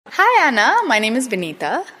Anna. My name is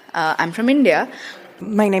Vinita. I'm from India.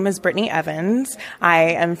 My name is Brittany Evans. I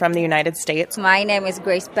am from the United States. My name is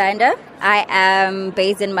Grace Banda. I am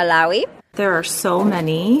based in Malawi. There are so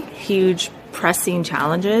many huge pressing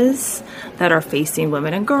challenges that are facing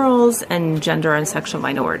women and girls and gender and sexual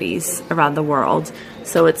minorities around the world.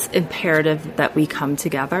 So it's imperative that we come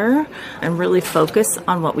together and really focus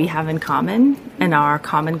on what we have in common and our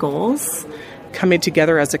common goals. Coming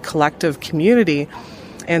together as a collective community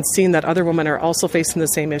and seeing that other women are also facing the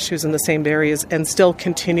same issues in the same areas and still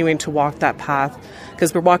continuing to walk that path,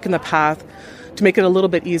 because we're walking the path to make it a little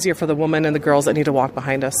bit easier for the women and the girls that need to walk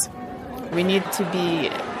behind us. We need to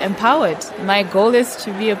be empowered. My goal is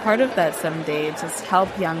to be a part of that someday, just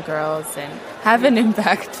help young girls and have an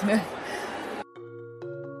impact.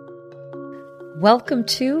 Welcome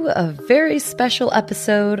to a very special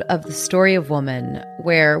episode of The Story of Woman,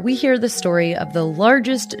 where we hear the story of the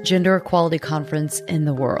largest gender equality conference in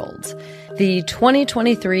the world, the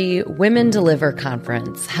 2023 Women Deliver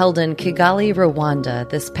Conference, held in Kigali, Rwanda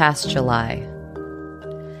this past July.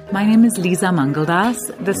 My name is Lisa Mangaldas.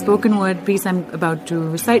 The spoken word piece I'm about to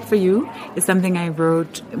recite for you is something I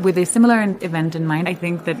wrote with a similar event in mind. I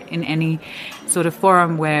think that in any sort of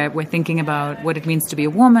forum where we're thinking about what it means to be a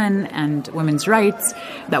woman and women's rights,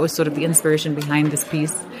 that was sort of the inspiration behind this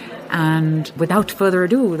piece. And without further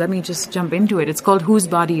ado, let me just jump into it. It's called Whose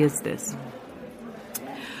Body Is This?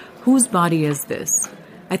 Whose body is this?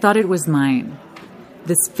 I thought it was mine.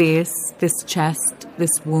 This face, this chest,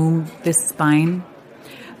 this womb, this spine.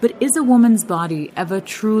 But is a woman's body ever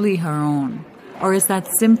truly her own? Or is that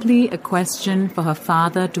simply a question for her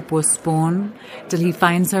father to postpone till he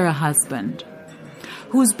finds her a husband?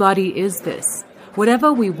 Whose body is this?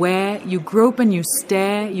 Whatever we wear, you grope and you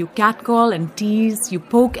stare, you catcall and tease, you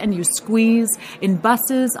poke and you squeeze, in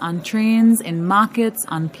buses, on trains, in markets,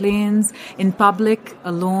 on planes, in public,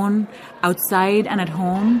 alone, outside and at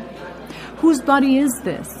home. Whose body is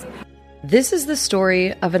this? This is the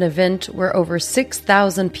story of an event where over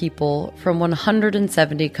 6,000 people from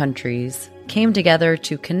 170 countries came together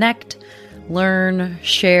to connect, learn,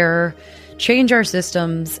 share, change our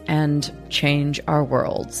systems, and change our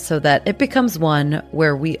world so that it becomes one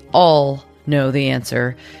where we all know the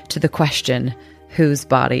answer to the question, whose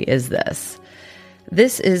body is this?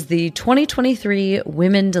 This is the 2023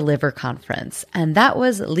 Women Deliver Conference, and that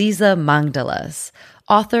was Lisa Mangaldas,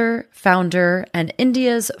 author, founder, and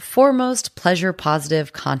India's foremost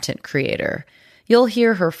pleasure-positive content creator. You'll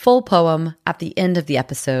hear her full poem at the end of the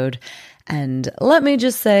episode, and let me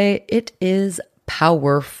just say, it is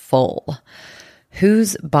powerful.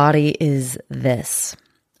 Whose body is this?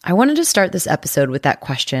 I wanted to start this episode with that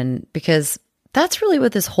question because that's really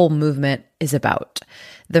what this whole movement is about.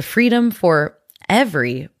 The freedom for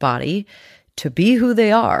everybody to be who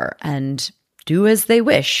they are and do as they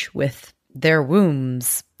wish with their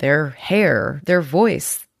wombs, their hair, their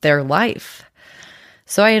voice, their life.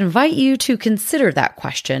 So I invite you to consider that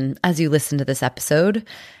question as you listen to this episode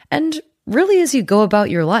and really as you go about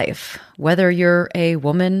your life, whether you're a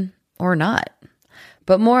woman or not.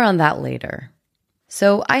 But more on that later.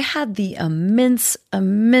 So I had the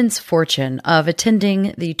immense fortune of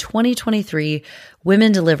attending the 2023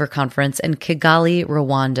 Women Deliver Conference in Kigali,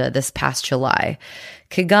 Rwanda this past July.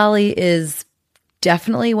 Kigali is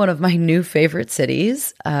definitely one of my new favorite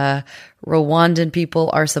cities. Rwandan people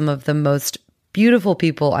are some of the most beautiful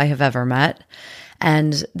people I have ever met.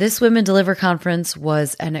 And this Women Deliver Conference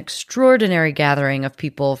was an extraordinary gathering of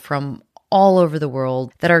people from all over the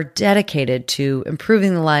world that are dedicated to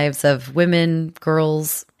improving the lives of women,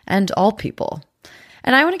 girls, and all people.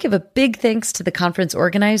 And I want to give a big thanks to the conference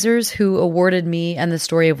organizers who awarded me and the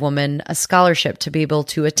Story of Woman a scholarship to be able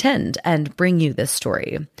to attend and bring you this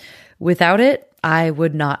story. Without it, I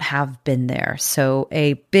would not have been there. So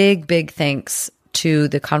a big thanks to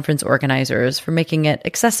the conference organizers for making it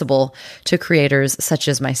accessible to creators such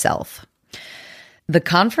as myself. The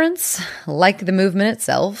conference, like the movement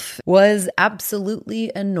itself, was absolutely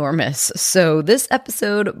enormous. So this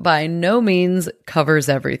episode by no means covers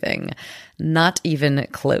everything, not even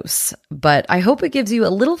close. But I hope it gives you a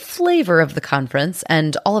little flavor of the conference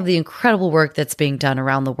and all of the incredible work that's being done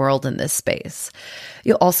around the world in this space.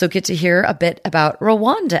 You'll also get to hear a bit about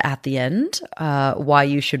Rwanda at the end, why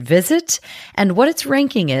you should visit, and what its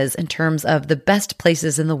ranking is in terms of the best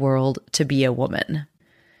places in the world to be a woman.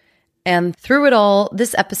 And through it all,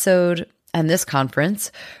 this episode and this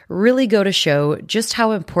conference really go to show just how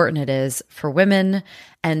important it is for women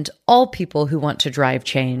and all people who want to drive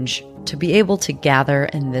change to be able to gather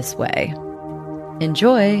in this way.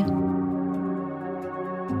 Enjoy!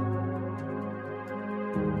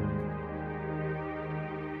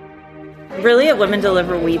 Really, at Women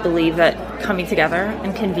Deliver, we believe that coming together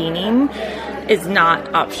and convening is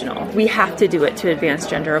not optional. We have to do it to advance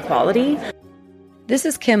gender equality. This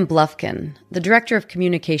is Kim Blufkin, the Director of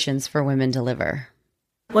Communications for Women Deliver.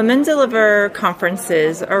 Women Deliver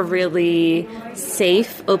conferences are really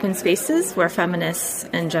safe, open spaces where feminists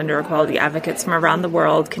and gender equality advocates from around the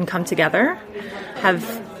world can come together,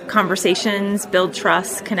 have conversations, build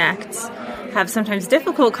trust, connect, have sometimes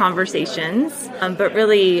difficult conversations, but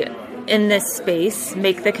really in this space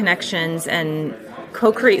make the connections and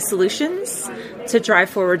co-create solutions to drive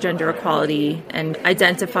forward gender equality and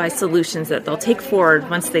identify solutions that they'll take forward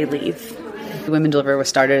once they leave. Women Deliver was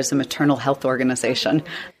started as a maternal health organization.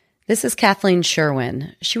 This is Kathleen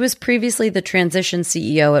Sherwin. She was previously the transition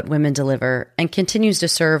CEO at Women Deliver and continues to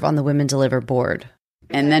serve on the Women Deliver board.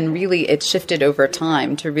 And then really it shifted over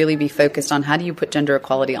time to really be focused on how do you put gender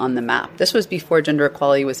equality on the map. This was before gender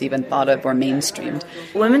equality was even thought of or mainstreamed.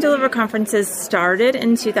 Women Deliver conferences started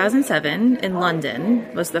in 2007 in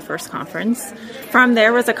London, was the first conference. From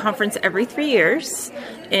there was a conference every 3 years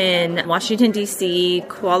in Washington, D.C.,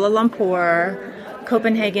 Kuala Lumpur,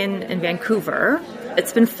 Copenhagen, and Vancouver.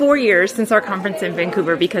 It's been 4 years since our conference in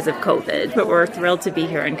Vancouver because of COVID, but we're thrilled to be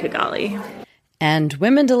here in Kigali. And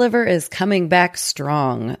Women Deliver is coming back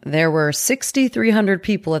strong. There were 6,300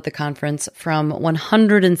 people at the conference from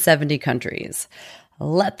 170 countries.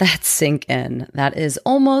 Let that sink in. That is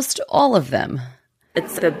almost all of them.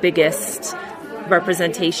 It's the biggest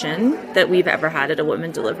representation that we've ever had at a Women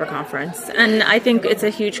Deliver conference. And I think it's a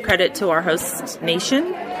huge credit to our host nation,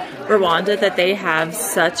 Rwanda, that they have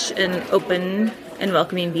such an open and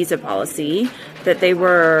welcoming visa policy, that they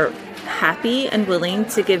were happy and willing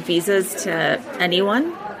to give visas to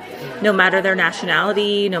anyone, no matter their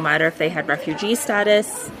nationality, no matter if they had refugee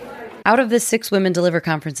status. Out of the 6 Women Deliver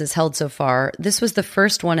conferences held so far, this was the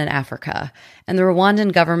first one in Africa. And the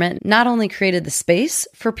Rwandan government not only created the space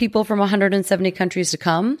for people from 170 countries to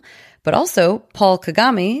come, but also Paul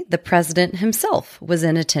Kagame, the president himself, was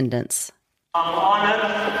in attendance. I'm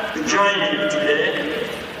honored to join you today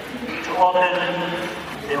to open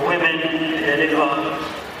the Women Deliver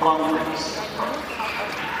Conference.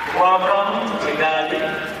 Welcome to Kigali,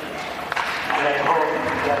 and I hope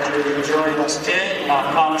that you will enjoy the stay in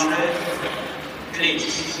our country.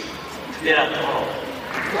 Please, feel at home.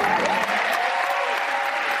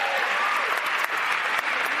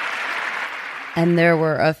 And there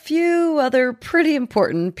were a few other pretty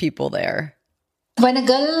important people there. When a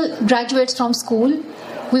girl graduates from school,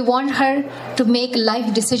 we want her to make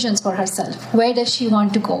life decisions for herself. Where does she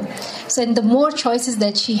want to go? So the more choices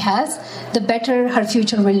that she has, the better her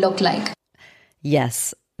future will look like.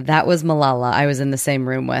 Yes, that was Malala I was in the same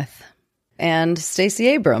room with. And Stacey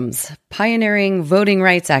Abrams, pioneering voting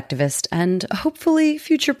rights activist and hopefully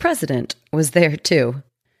future president, was there too.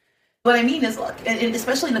 What I mean is, look, and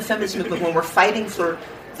especially in the feminist movement, when we're fighting for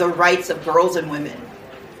the rights of girls and women,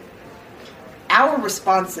 our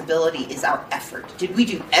responsibility is our effort. Did we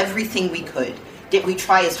do everything we could? Did we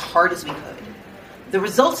try as hard as we could? The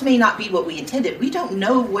results may not be what we intended. We don't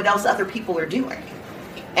know what else other people are doing.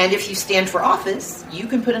 And if you stand for office, you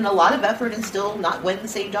can put in a lot of effort and still not win the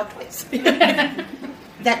same job twice.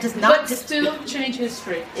 That does not... But still change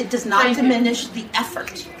history. It does not diminish the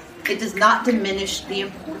effort. It does not diminish the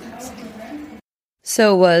importance.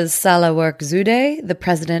 So was Sahlawerk Zewde, the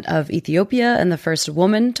president of Ethiopia and the first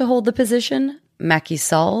woman to hold the position, Macky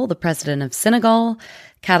Sall, the president of Senegal,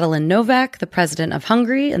 Katalin Novak, the president of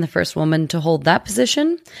Hungary and the first woman to hold that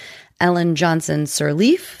position, Ellen Johnson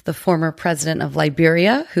Sirleaf, the former president of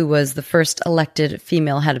Liberia, who was the first elected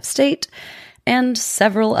female head of state, and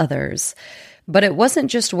several others. But it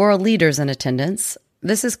wasn't just world leaders in attendance.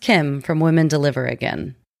 This is Kim from Women Deliver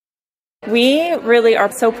again. We really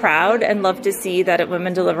are so proud and love to see that at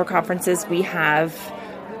Women Deliver conferences we have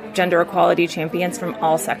gender equality champions from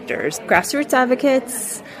all sectors. Grassroots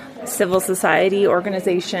advocates, civil society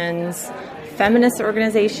organizations, feminist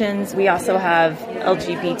organizations. We also have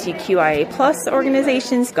LGBTQIA plus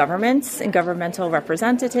organizations, governments and governmental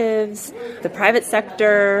representatives, the private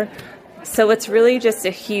sector. So it's really just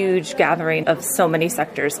a huge gathering of so many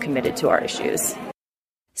sectors committed to our issues.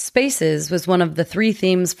 Spaces was one of the 3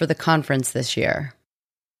 themes for the conference this year.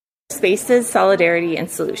 Spaces, solidarity, and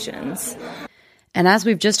solutions. And as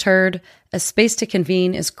we've just heard, a space to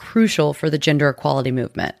convene is crucial for the gender equality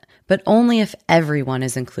movement, but only if everyone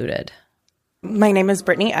is included. My name is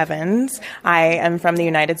Brittany Evans. I am from the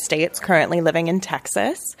United States, currently living in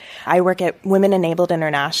Texas. I work at Women Enabled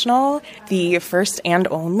International, the first and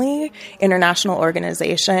only international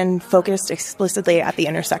organization focused explicitly at the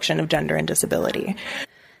intersection of gender and disability.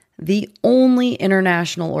 The only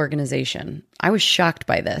international organization. I was shocked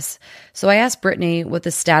by this. So I asked Brittany what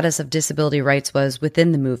the status of disability rights was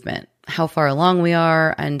within the movement, how far along we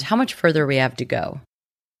are, and how much further we have to go.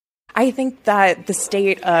 I think that the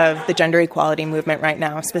state of the gender equality movement right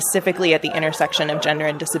now, specifically at the intersection of gender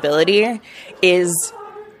and disability, is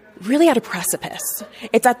really at a precipice.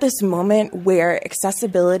 It's at this moment where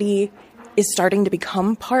accessibility is starting to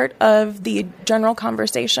become part of the general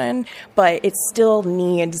conversation, but it still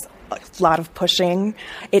needs a lot of pushing.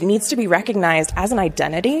 It needs to be recognized as an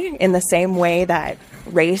identity in the same way that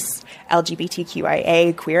race,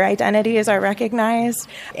 LGBTQIA, queer identities are recognized.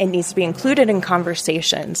 It needs to be included in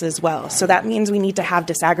conversations as well. So that means we need to have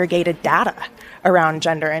disaggregated data around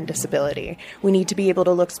gender and disability. We need to be able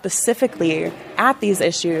to look specifically at these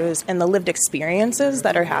issues and the lived experiences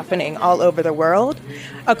that are happening all over the world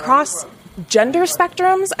across gender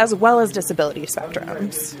spectrums as well as disability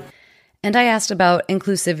spectrums. And I asked about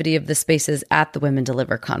inclusivity of the spaces at the Women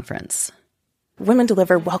Deliver conference. Women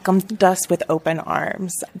Deliver welcomed us with open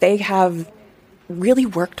arms. They have really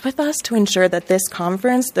worked with us to ensure that this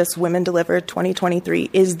conference, this Women Deliver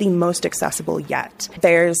 2023, is the most accessible yet.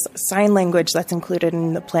 There's sign language that's included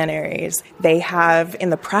in the plenaries. They have,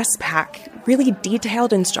 in the press pack, really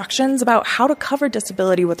detailed instructions about how to cover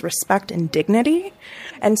disability with respect and dignity.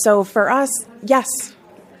 And so for us, yes,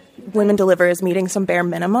 Women Deliver is meeting some bare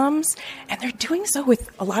minimums, and they're doing so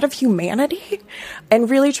with a lot of humanity and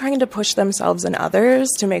really trying to push themselves and others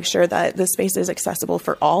to make sure that the space is accessible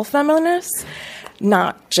for all feminists,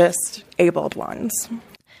 not just abled ones.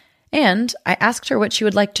 And I asked her what she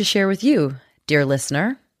would like to share with you, dear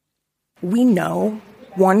listener. We know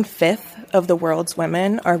 1/5 of the world's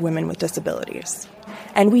women are women with disabilities.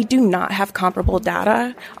 And we do not have comparable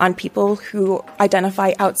data on people who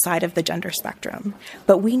identify outside of the gender spectrum.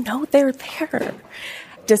 But we know they're there.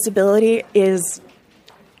 Disability is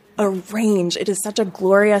a range. It is such a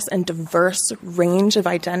glorious and diverse range of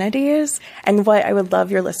identities. And what I would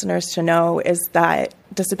love your listeners to know is that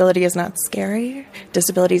disability is not scary.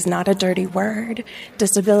 Disability is not a dirty word.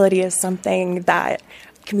 Disability is something that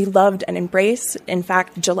can be loved and embraced. In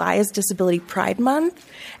fact, July is Disability Pride Month,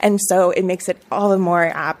 and so it makes it all the more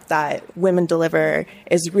apt that Women Deliver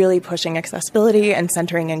is really pushing accessibility and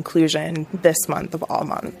centering inclusion this month of all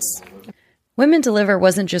months. Women Deliver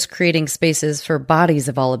wasn't just creating spaces for bodies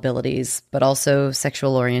of all abilities, but also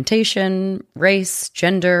sexual orientation, race,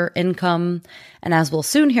 gender, income, and as we'll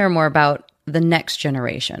soon hear more about, the next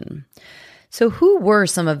generation. So who were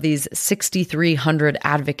some of these 6,300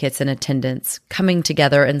 advocates in attendance coming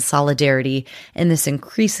together in solidarity in this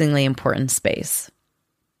increasingly important space?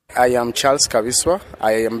 I am Charles Kabiswa.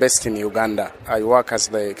 I am based in Uganda. I work as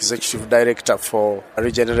the Executive Director for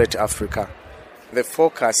Regenerate Africa. The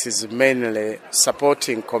focus is mainly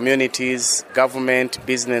supporting communities, government,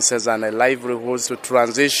 businesses, and livelihoods to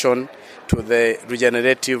transition to the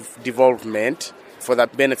regenerative development for the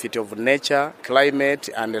benefit of nature, climate,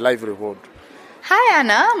 and livelihood. Hi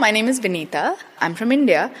Anna, my name is Vinita. I'm from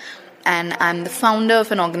India and I'm the founder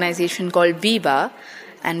of an organization called Viva,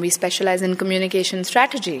 and we specialize in communication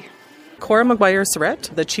strategy. Cora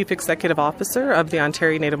McGuire-Surrett, the Chief Executive Officer of the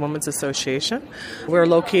Ontario Native Women's Association. We're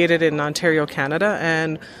located in Ontario, Canada,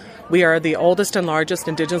 and we are the oldest and largest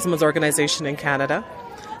Indigenous women's organization in Canada.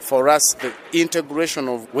 For us, the integration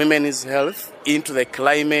of women's health into the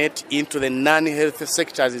climate, into the non-health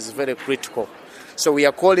sectors is very critical. So we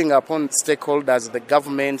are calling upon stakeholders, the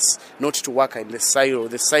governments, not to work in the silo.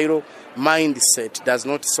 The silo mindset does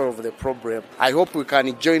not solve the problem. I hope we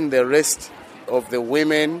can join the rest of the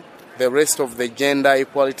women, the rest of the gender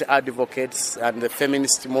equality advocates and the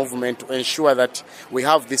feminist movement to ensure that we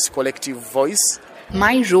have this collective voice.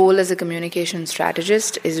 My role as a communication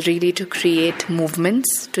strategist is really to create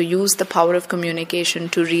movements, to use the power of communication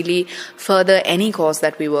to really further any cause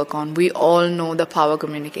that we work on. We all know the power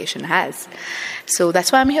communication has. So that's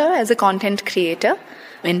why I'm here as a content creator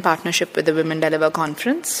in partnership with the Women Deliver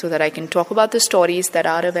conference, so that I can talk about the stories that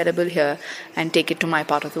are available here and take it to my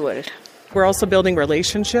part of the world. We're also building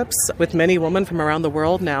relationships with many women from around the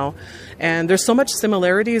world now. And there's so much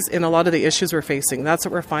similarities in a lot of the issues we're facing. That's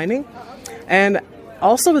what we're finding. And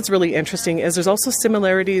also what's really interesting is there's also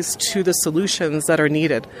similarities to the solutions that are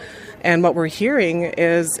needed. And what we're hearing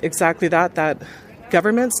is exactly that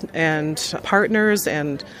governments and partners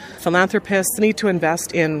and philanthropists need to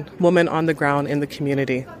invest in women on the ground in the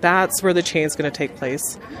community. That's where the change is going to take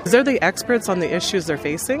place. They're the experts on the issues they're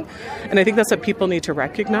facing. And I think that's what people need to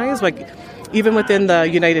recognize. Like, even within the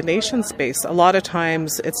United Nations space, a lot of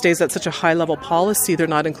times it stays at such a high-level policy, they're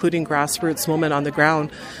not including grassroots women on the ground.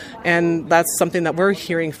 And that's something that we're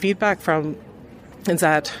hearing feedback from is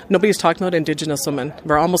that nobody's talking about Indigenous women.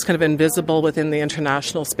 We're almost kind of invisible within the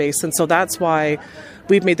international space. And so that's why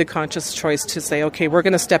we've made the conscious choice to say, okay, we're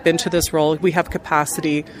going to step into this role. We have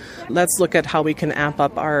capacity. Let's look at how we can amp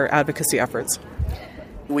up our advocacy efforts.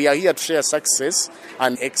 We are here to share success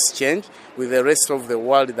and exchange with the rest of the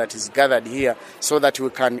world that is gathered here so that we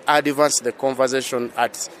can advance the conversation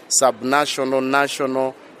at subnational,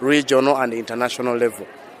 national, regional, and international level.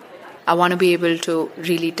 I want to be able to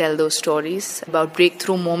really tell those stories about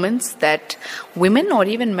breakthrough moments that women or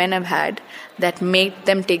even men have had that made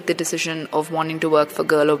them take the decision of wanting to work for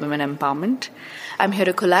girl or women empowerment. I'm here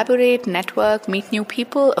to collaborate, network, meet new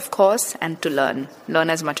people, of course, and to learn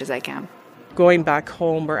as much as I can. Going back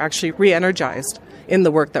home, we're actually re-energized in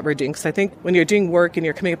the work that we're doing. Because I think when you're doing work and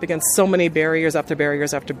you're coming up against so many barriers after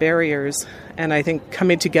barriers after barriers, and I think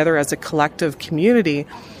coming together as a collective community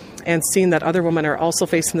and seeing that other women are also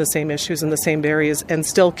facing the same issues and the same barriers and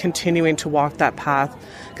still continuing to walk that path,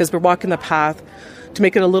 because we're walking the path to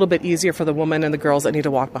make it a little bit easier for the women and the girls that need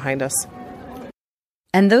to walk behind us.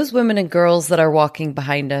 And those women and girls that are walking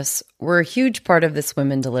behind us were a huge part of this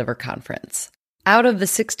Women Deliver conference. Out of the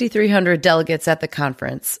 6,300 delegates at the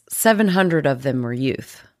conference, 700 of them were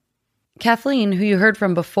youth. Kathleen, who you heard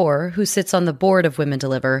from before, who sits on the board of Women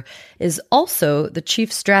Deliver, is also the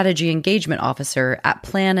Chief Strategy Engagement Officer at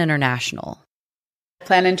Plan International.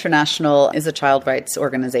 Plan International is a child rights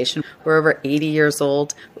organization. We're over 80 years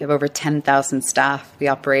old. We have over 10,000 staff. We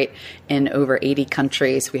operate in over 80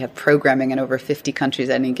 countries. We have programming in over 50 countries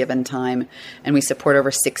at any given time. And we support over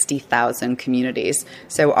 60,000 communities.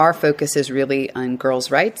 So our focus is really on girls'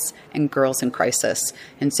 rights and girls in crisis.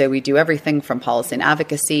 And so we do everything from policy and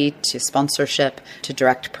advocacy to sponsorship to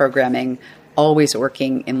direct programming, always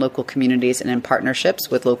working in local communities and in partnerships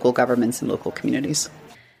with local governments and local communities.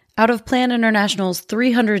 Out of Plan International's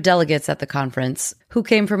 300 delegates at the conference, who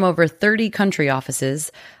came from over 30 country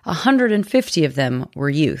offices, 150 of them were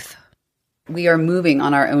youth. We are moving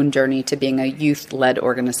on our own journey to being a youth-led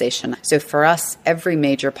organization. So for us, every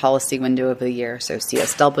major policy window of the year, so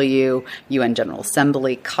CSW, UN General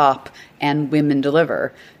Assembly, COP, and Women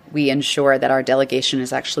Deliver, we ensure that our delegation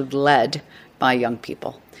is actually led by young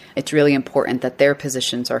people. It's really important that their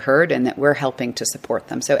positions are heard and that we're helping to support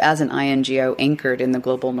them. So as an INGO anchored in the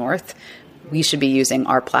global north, we should be using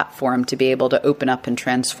our platform to be able to open up and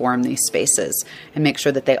transform these spaces and make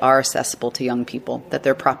sure that they are accessible to young people, that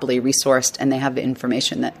they're properly resourced and they have the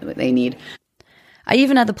information that they need. I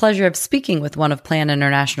even had the pleasure of speaking with one of Plan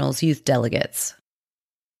International's youth delegates.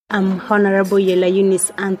 I'm Honorable Yela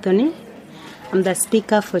Eunice Anthony. I'm the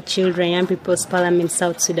Speaker for Children and Young People's Parliament,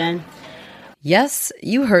 South Sudan. Yes,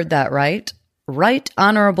 you heard that right. Right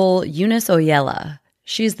Honorable Eunice Oyela.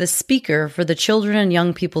 She's the Speaker for the Children and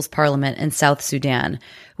Young People's Parliament in South Sudan,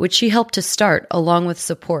 which she helped to start along with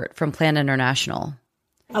support from Plan International.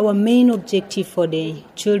 Our main objective for the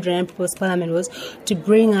Children and People's Parliament was to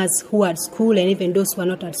bring us who are at school and even those who are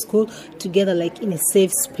not at school together like in a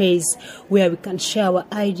safe space where we can share our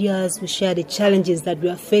ideas, we share the challenges that we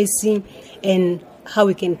are facing and how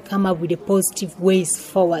we can come up with the positive ways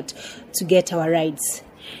forward to get our rights.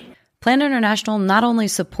 Plan International not only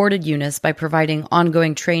supported Eunice by providing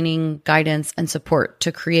ongoing training, guidance, and support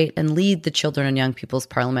to create and lead the Children and Young People's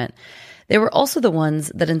Parliament, they were also the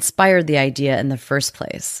ones that inspired the idea in the first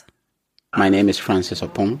place. My name is Francis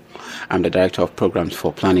Opong. I'm the Director of Programs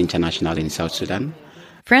for Plan International in South Sudan.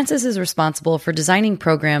 Francis is responsible for designing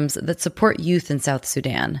programs that support youth in South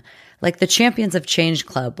Sudan, like the Champions of Change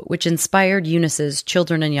Club, which inspired Eunice's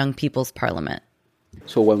Children and Young People's Parliament.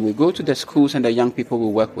 So when we go to the schools and the young people we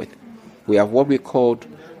work with, we have what we call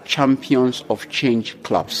Champions of Change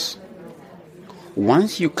Clubs.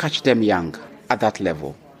 Once you catch them young at that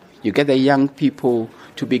level, you get the young people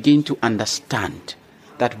to begin to understand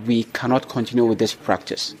that we cannot continue with this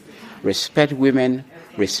practice. Respect women,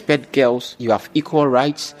 respect girls, you have equal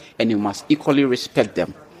rights, and you must equally respect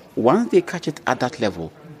them. Once they catch it at that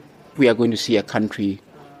level, we are going to see a country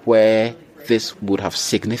where this would have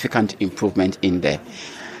significant improvement in there.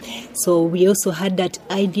 So we also had that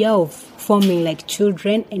idea of forming like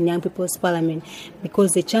Children and Young People's Parliament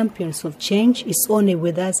because the Champions of Change is only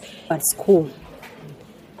with us at school.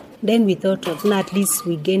 Then we thought of, at least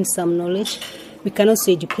we gain some knowledge. We can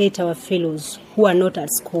also educate our fellows who are not at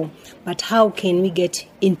school, but how can we get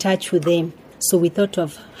in touch with them? So we thought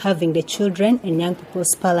of having the Children and Young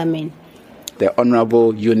People's Parliament. The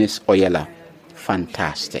Honorable Eunice Oyela,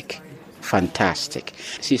 fantastic.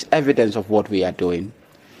 She's evidence of what we are doing.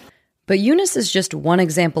 But Eunice is just one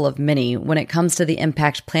example of many when it comes to the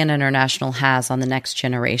impact Plan International has on the next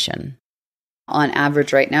generation. On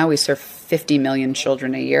average right now, we serve 50 million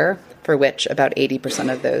children a year, for which about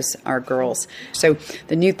 80% of those are girls. So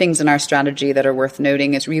the new things in our strategy that are worth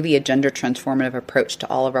noting is really a gender transformative approach to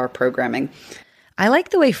all of our programming. I like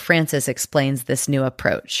the way Frances explains this new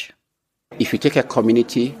approach. If you take a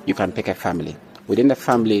community, you can pick a family. Within the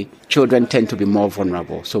family, children tend to be more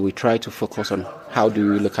vulnerable. So we try to focus on how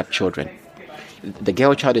do we look at children. The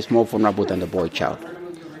girl child is more vulnerable than the boy child.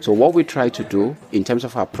 So what we try to do in terms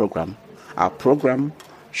of our program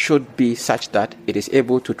should be such that it is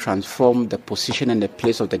able to transform the position and the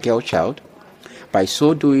place of the girl child. By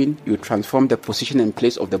so doing, you transform the position and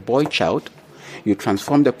place of the boy child. You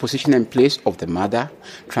transform the position and place of the mother,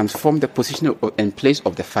 transform the position and place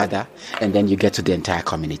of the father, and then you get to the entire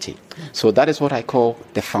community. So that is what I call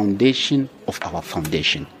the foundation of our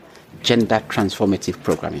foundation, gender transformative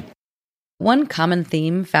programming. One common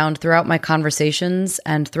theme found throughout my conversations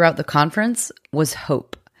and throughout the conference was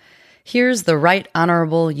hope. Here's the Right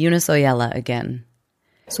Honorable Eunice Oyella again.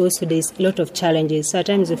 So there's a lot of challenges.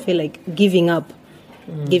 Sometimes I feel like giving up.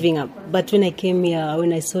 But when I came here,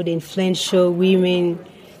 when I saw the influential women,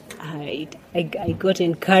 I got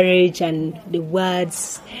encouraged, and the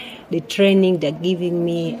words, the training they're giving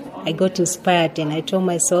me, I got inspired, and I told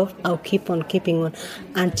myself I'll keep on keeping on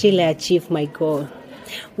until I achieve my goal,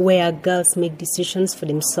 where girls make decisions for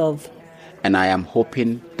themselves. And I am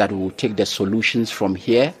hoping that we will take the solutions from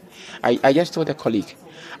here. I just told a colleague,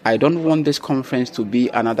 I don't want this conference to be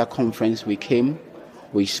another conference we came,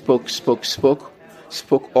 we spoke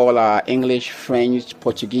all our English, French,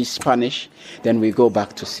 Portuguese, Spanish, then we go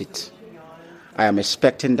back to sit. I am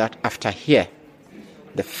expecting that after here,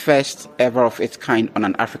 the first ever of its kind on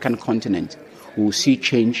an African continent, we will see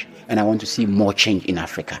change, and I want to see more change in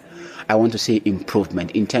Africa. I want to see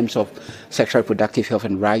improvement in terms of sexual reproductive health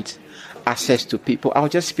and rights, access to people. I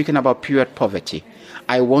was just speaking about period poverty.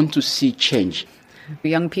 I want to see change.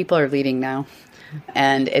 Young people are leading now.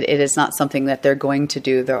 And it is not something that they're going to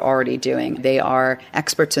do, they're already doing. They are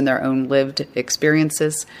experts in their own lived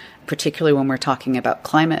experiences, particularly when we're talking about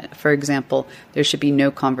climate, for example. There should be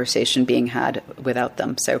no conversation being had without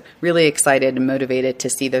them. So really excited and motivated to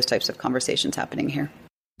see those types of conversations happening here.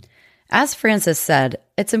 As Frances said,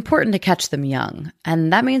 it's important to catch them young,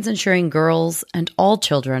 and that means ensuring girls and all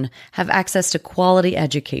children have access to quality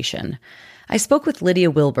education. I spoke with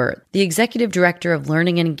Lydia Wilbert, the Executive Director of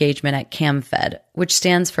Learning and Engagement at CAMFED, which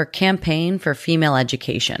stands for Campaign for Female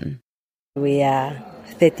Education. We are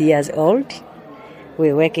 30 years old.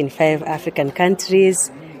 We work in 5 African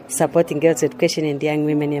countries, supporting girls' education and young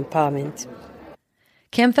women empowerment.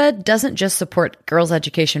 CAMFED doesn't just support girls'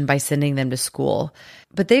 education by sending them to school,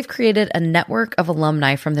 but they've created a network of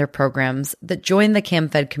alumni from their programs that join the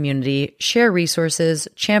CAMFED community, share resources,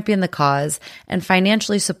 champion the cause, and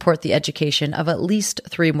financially support the education of at least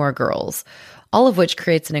 3 more girls, all of which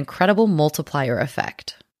creates an incredible multiplier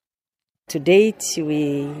effect. To date,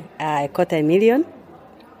 we are 250,000,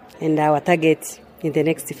 and our target in the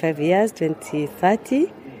next 5 years,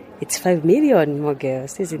 2030, it's 5 million more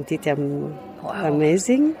girls. Isn't it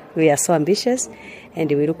amazing? We are so ambitious,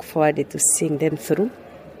 and we look forward to seeing them through.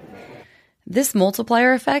 This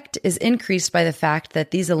multiplier effect is increased by the fact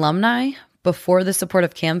that these alumni, before the support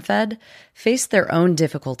of CAMFED, faced their own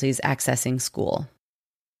difficulties accessing school.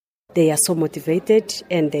 They are so motivated,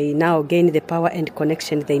 and they now gain the power and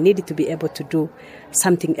connection they need to be able to do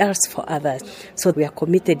something else for others. So we are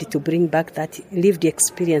committed to bring back that lived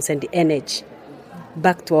experience and energy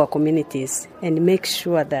back to our communities and make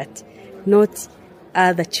sure that not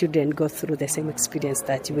other children go through the same experience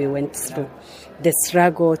that we went through. The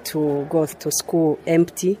struggle to go to school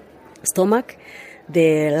empty stomach,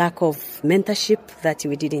 the lack of mentorship that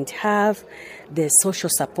we didn't have, the social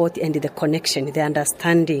support and the connection, the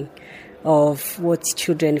understanding of what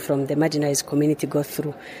children from the marginalized community go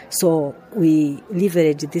through. So we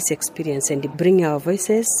leverage this experience and bring our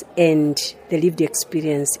voices and the lived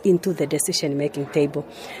experience into the decision-making table.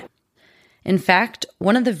 In fact,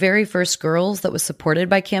 one of the very first girls that was supported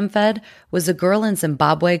by CAMFED was a girl in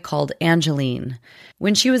Zimbabwe called Angeline.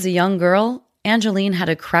 When she was a young girl, Angeline had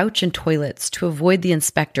to crouch in toilets to avoid the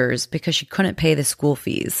inspectors because she couldn't pay the school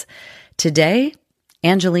fees. Today,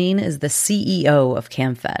 Angeline is the CEO of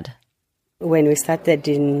CAMFED. When we started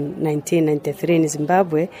in 1993 in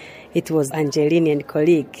Zimbabwe, it was Angeline and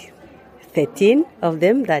colleague, 13 of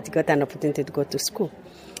them that got an opportunity to go to school.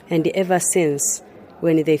 And ever since,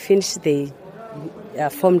 when they finished, they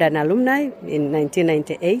formed an alumni in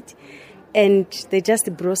 1998, and they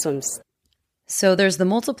just blossomed. So there's the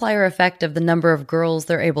multiplier effect of the number of girls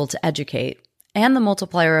they're able to educate, and the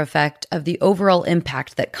multiplier effect of the overall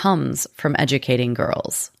impact that comes from educating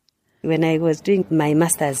girls. When I was doing my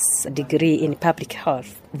master's degree in public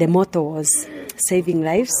health, the motto was saving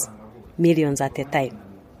lives, millions at a time.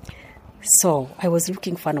 So I was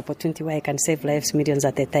looking for an opportunity where I can save lives, millions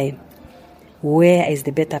at a time. Where is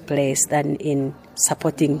the better place than in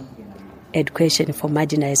supporting education for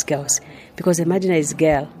marginalized girls? Because a marginalized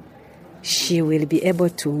girl, she will be able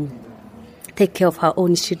to take care of her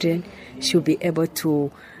own children. She will be able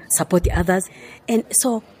to support others. And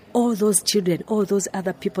so all those children, all those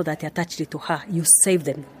other people that are attached to her, you save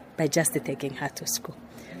them by just taking her to school.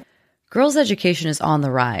 Girls' education is on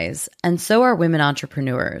the rise, and so are women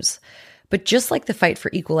entrepreneurs. But just like the fight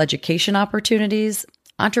for equal education opportunities,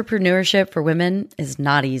 entrepreneurship for women is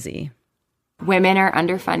not easy. Women are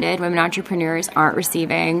underfunded. Women entrepreneurs aren't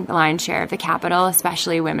receiving the lion's share of the capital,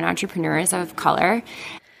 especially women entrepreneurs of color.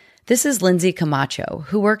 This is Lindsay Camacho,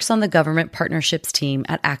 who works on the government partnerships team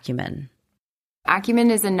at Acumen. Acumen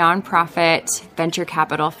is a nonprofit venture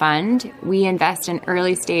capital fund. We invest in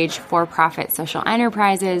early-stage for-profit social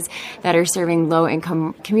enterprises that are serving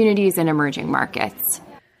low-income communities in emerging markets.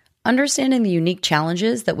 Understanding the unique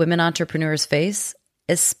challenges that women entrepreneurs face,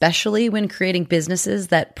 especially when creating businesses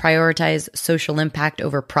that prioritize social impact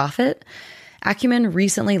over profit, Acumen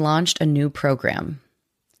recently launched a new program.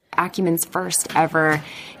 Acumen's first ever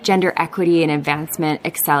Gender Equity and Advancement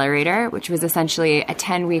Accelerator, which was essentially a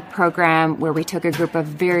 10-week program where we took a group of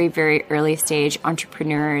very, very early stage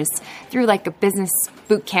entrepreneurs through like a business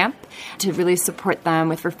boot camp to really support them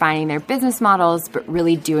with refining their business models, but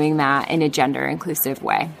really doing that in a gender inclusive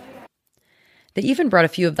way. They even brought a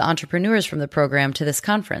few of the entrepreneurs from the program to this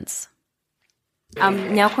conference. I'm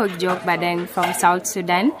Nyakok Jok Badeng from South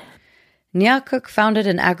Sudan. Nyakok founded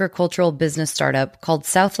an agricultural business startup called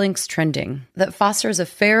Southlinks Trending that fosters a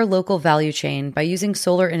fair local value chain by using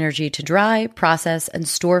solar energy to dry, process, and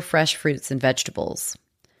store fresh fruits and vegetables.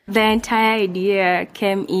 The entire idea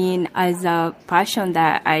came in as a passion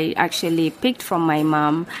that I actually picked from my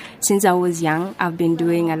mom. Since I was young, I've been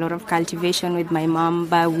doing a lot of cultivation with my mom,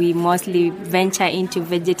 but we mostly venture into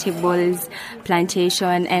vegetables,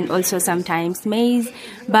 plantation, and also sometimes maize.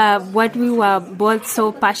 But what we were both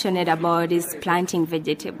so passionate about is planting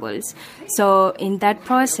vegetables. So in that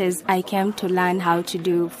process, I came to learn how to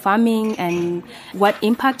do farming and what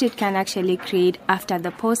impact it can actually create after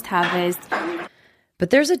the post-harvest. But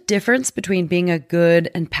there's a difference between being a good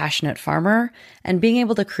and passionate farmer and being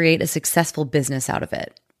able to create a successful business out of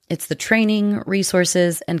it. It's the training,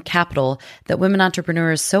 resources, and capital that women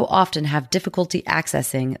entrepreneurs so often have difficulty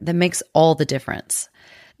accessing that makes all the difference.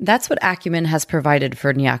 That's what Acumen has provided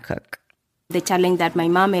for Nyakok. The challenge that my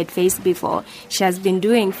mom had faced before. She has been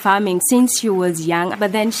doing farming since she was young,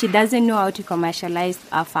 but then she doesn't know how to commercialize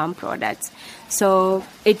our farm products. So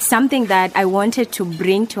it's something that I wanted to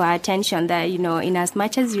bring to our attention that, you know, in as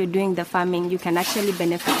much as you're doing the farming, you can actually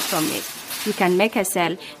benefit from it. You can make a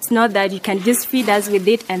sell. It's not that you can just feed us with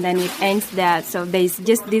it and then it ends there. So there's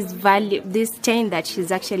just this value, this chain that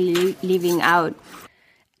she's actually living out.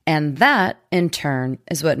 And that, in turn,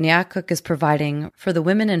 is what Nyakok is providing for the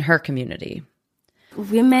women in her community.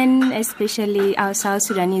 Women, especially our South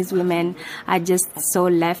Sudanese women, are just so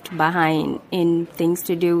left behind in things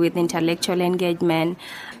to do with intellectual engagement.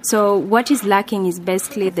 So what is lacking is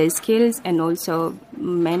basically the skills and also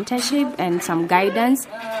mentorship and some guidance.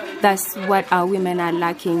 That's what our women are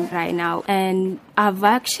lacking right now. And I've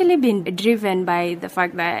actually been driven by the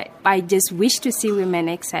fact that I just wish to see women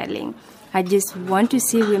excelling. I just want to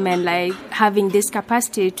see women like having this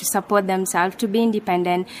capacity to support themselves, to be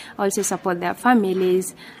independent, also support their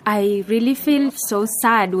families. I really feel so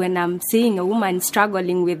sad when I'm seeing a woman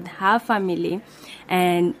struggling with her family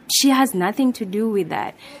and she has nothing to do with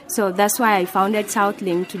that. So that's why I founded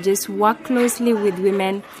Southlink, to just work closely with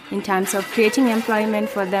women in terms of creating employment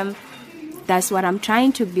for them. That's what I'm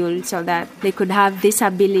trying to build so that they could have this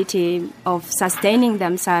ability of sustaining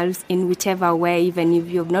themselves in whichever way. Even if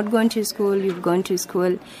you've not gone to school, you've gone to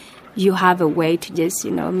school, you have a way to just,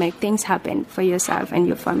 make things happen for yourself and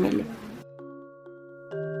your family.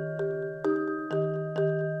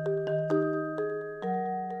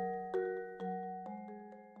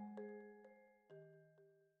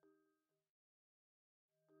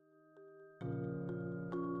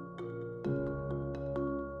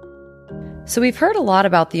 So we've heard a lot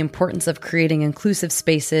about the importance of creating inclusive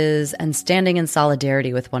spaces and standing in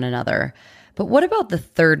solidarity with one another. But what about the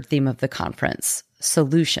third theme of the conference,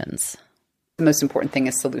 solutions? The most important thing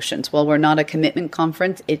is solutions. While we're not a commitment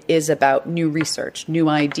conference, it is about new research, new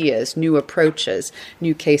ideas, new approaches,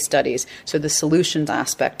 new case studies. So the solutions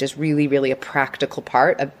aspect is really, really a practical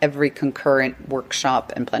part of every concurrent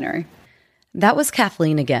workshop and plenary. That was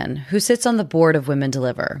Kathleen again, who sits on the board of Women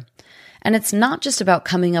Deliver. And it's not just about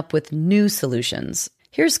coming up with new solutions.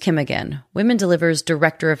 Here's Kim again, Women Deliver's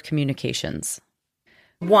Director of Communications.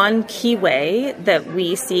 One key way that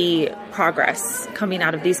we see progress coming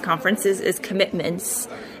out of these conferences is commitments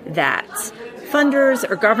that funders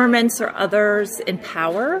or governments or others in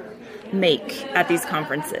power make at these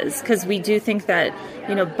conferences. Because we do think that,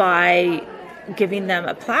 by giving them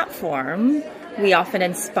a platform, we often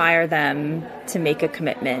inspire them to make a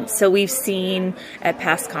commitment. So we've seen at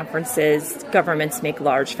past conferences, governments make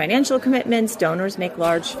large financial commitments, donors make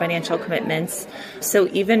large financial commitments. So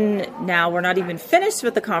even now, we're not even finished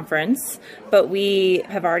with the conference, but we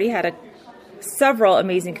have already had several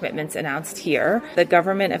amazing commitments announced here. The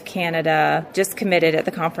government of Canada just committed at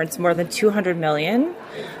the conference more than $200 million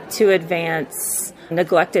to advance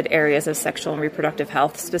neglected areas of sexual and reproductive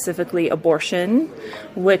health, specifically abortion,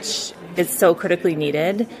 which is so critically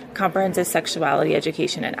needed, comprehensive sexuality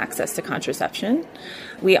education, and access to contraception.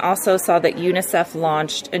 We also saw that UNICEF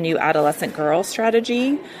launched a new adolescent girl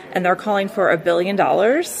strategy, and they're calling for $1 billion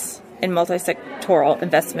in multi-sectoral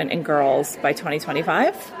investment in girls by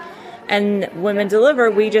 2025. And Women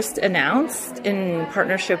Deliver, we just announced, in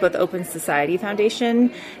partnership with Open Society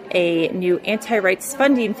Foundation, a new anti-rights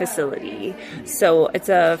funding facility. So it's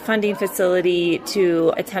a funding facility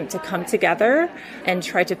to attempt to come together and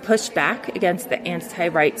try to push back against the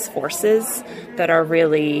anti-rights forces that are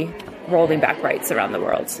really rolling back rights around the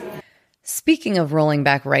world. Speaking of rolling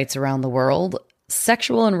back rights around the world,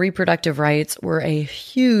 sexual and reproductive rights were a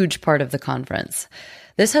huge part of the conference.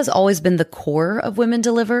 This has always been the core of Women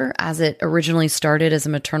Deliver, as it originally started as a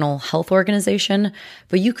maternal health organization,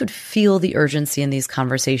 but you could feel the urgency in these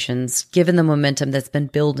conversations, given the momentum that's been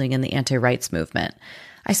building in the anti-rights movement.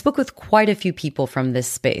 I spoke with quite a few people from this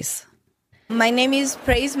space. My name is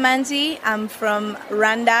Praise Manzi. I'm from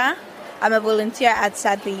Rwanda. I'm a volunteer at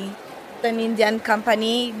Sadly, an Indian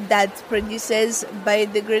company that produces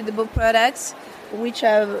biodegradable products, which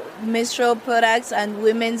are menstrual products and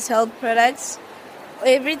women's health products.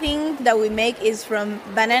 Everything that we make is from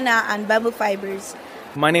banana and bamboo fibers.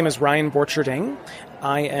 My name is Ryan Borcherding.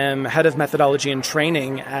 I am head of methodology and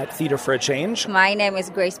training at Theatre for a Change. My name is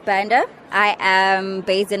Grace Banda. I am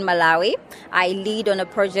based in Malawi. I lead on a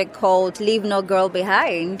project called Leave No Girl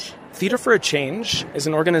Behind. Theatre for a Change is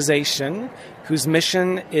an organization whose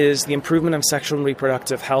mission is the improvement of sexual and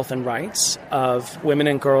reproductive health and rights of women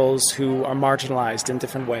and girls who are marginalized in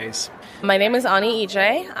different ways. My name is Ani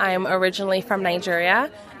Ije. I'm originally from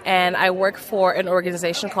Nigeria, and I work for an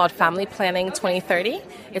organization called Family Planning 2030.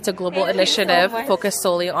 It's a global initiative focused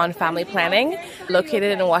solely on family planning,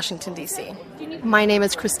 located in Washington, D.C. My name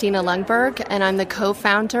is Christina Lundberg, and I'm the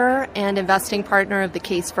co-founder and investing partner of The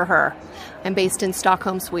Case for Her. I'm based in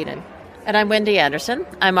Stockholm, Sweden. And I'm Wendy Anderson.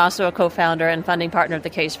 I'm also a co-founder and funding partner of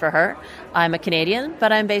The Case for Her. I'm a Canadian,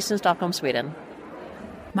 but I'm based in Stockholm, Sweden.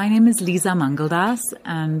 My name is Lisa Mangaldas,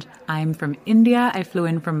 and I'm from India. I flew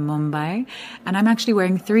in from Mumbai, and I'm actually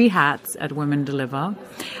wearing 3 hats at Women Deliver.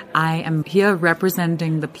 I am here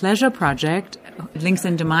representing the Pleasure Project. It links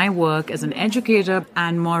into my work as an educator,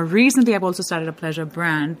 and more recently I've also started a pleasure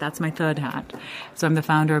brand. That's my 3rd hat. So I'm the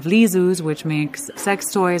founder of Lizu's, which makes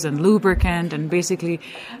sex toys and lubricant and basically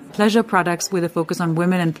pleasure products with a focus on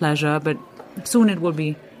women and pleasure, but soon it will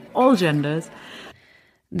be all genders.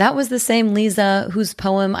 That was the same Lisa whose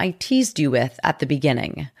poem I teased you with at the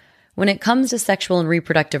beginning. When it comes to sexual and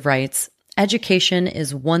reproductive rights, education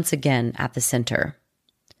is once again at the center.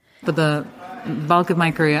 For the bulk of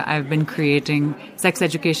my career, I've been creating sex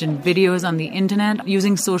education videos on the internet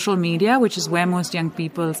using social media, which is where most young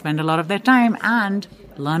people spend a lot of their time and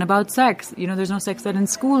learn about sex. There's no sex ed in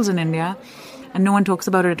schools in India, and no one talks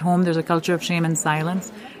about it at home. There's a culture of shame and silence.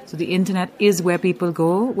 So the internet is where people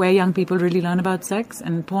go, where young people really learn about sex,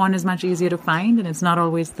 and porn is much easier to find, and it's not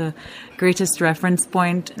always the greatest reference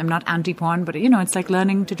point. I'm not anti-porn, but it's like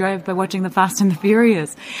learning to drive by watching The Fast and the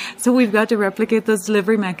Furious. So we've got to replicate those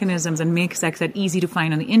delivery mechanisms and make sex ed easy to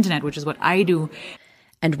find on the internet, which is what I do.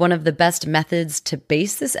 And one of the best methods to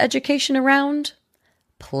base this education around?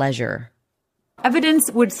 Pleasure. Evidence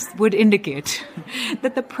would indicate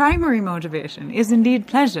that the primary motivation is indeed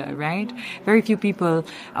pleasure, right? Very few people,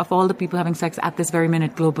 of all the people having sex at this very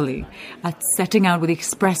minute globally, are setting out with the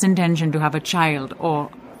express intention to have a child or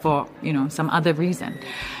for, some other reason.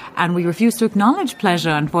 And we refuse to acknowledge pleasure,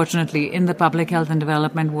 unfortunately, in the public health and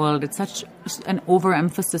development world. It's such an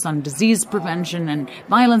overemphasis on disease prevention and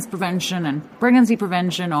violence prevention and pregnancy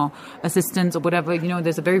prevention or assistance or whatever.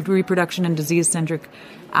 There's a very reproduction and disease-centric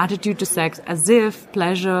attitude to sex, as if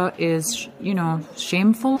pleasure is,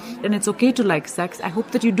 shameful. And it's okay to like sex. I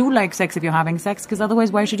hope that you do like sex if you're having sex, because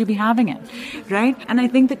otherwise why should you be having it, right? And I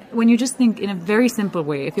think that when you just think in a very simple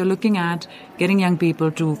way, if you're looking at getting young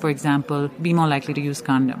people to, for example, be more likely to use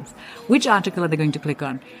condoms, which article are they going to click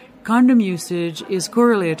on? Condom usage is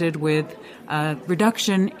correlated with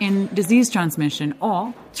reduction in disease transmission,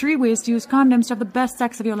 or 3 ways to use condoms to have the best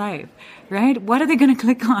sex of your life, right? What are they going to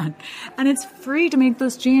click on? And it's free to make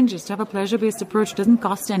those changes. To have a pleasure-based approach doesn't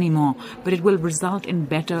cost any more, but it will result in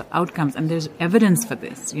better outcomes. And there's evidence for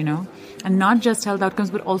this, and not just health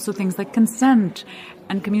outcomes, but also things like consent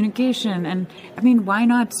and communication. And why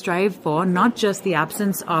not strive for not just the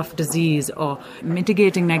absence of disease or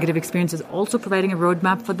mitigating negative experiences, also providing a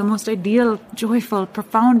roadmap for the most ideal, joyful,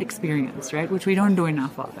 profound experience, right? Which we don't do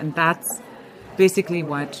enough of. And that's basically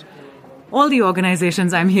what all the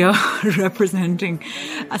organizations I'm here representing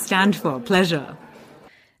stand for: pleasure.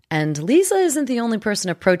 And Lisa isn't the only person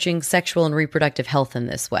approaching sexual and reproductive health in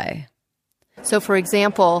this way. So, for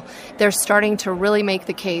example, they're starting to really make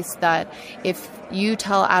the case that if you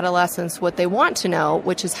tell adolescents what they want to know,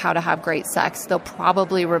 which is how to have great sex, they'll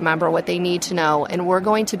probably remember what they need to know. And we're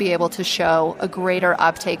going to be able to show a greater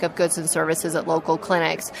uptake of goods and services at local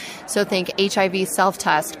clinics. So think HIV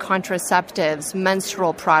self-test, contraceptives,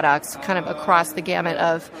 menstrual products, kind of across the gamut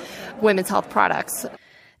of women's health products.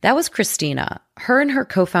 That was Christina. Her and her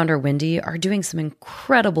co-founder, Wendy, are doing some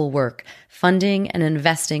incredible work funding and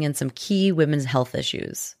investing in some key women's health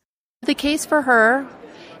issues. The Case for Her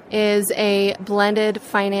is a blended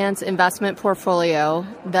finance investment portfolio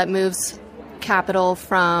that moves capital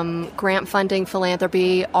from grant funding,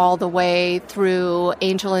 philanthropy, all the way through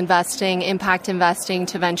angel investing, impact investing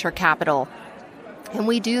to venture capital. And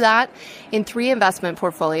we do that in 3 investment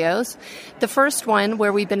portfolios. The first one,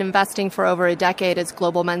 where we've been investing for over a decade, is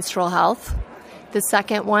global menstrual health. The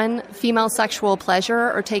second one, female sexual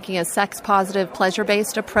pleasure, or taking a sex-positive,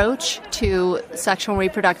 pleasure-based approach to sexual and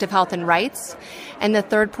reproductive health and rights. And the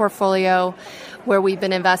third portfolio, where we've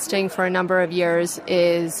been investing for a number of years,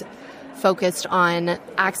 is focused on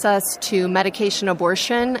access to medication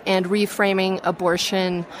abortion and reframing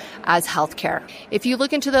abortion as healthcare. If you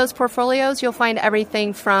look into those portfolios, you'll find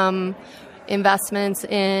everything from investments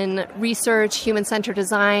in research, human-centered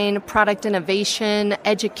design, product innovation,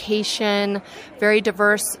 education, very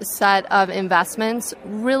diverse set of investments,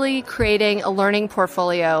 really creating a learning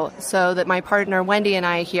portfolio so that my partner Wendy and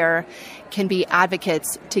I here can be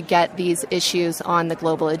advocates to get these issues on the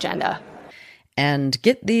global agenda. And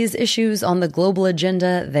get these issues on the global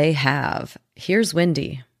agenda they have. Here's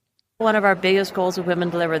Wendy. One of our biggest goals with Women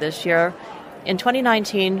Deliver this year, in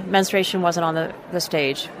 2019, menstruation wasn't on the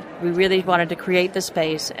stage. We really wanted to create the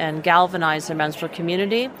space and galvanize the menstrual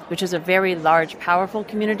community, which is a very large, powerful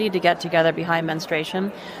community to get together behind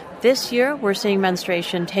menstruation. This year, we're seeing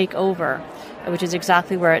menstruation take over, which is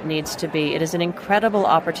exactly where it needs to be. It is an incredible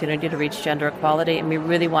opportunity to reach gender equality, and we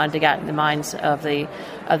really wanted to get in the minds of the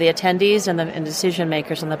attendees and the decision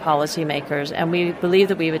makers and the policy makers. And we believe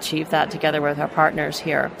that we've achieved that together with our partners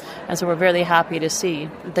here. And so we're really happy to see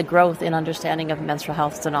the growth in understanding of menstrual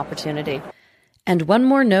health as an opportunity. And one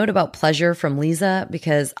more note about pleasure from Lisa,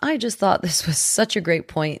 because I just thought this was such a great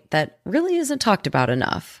point that really isn't talked about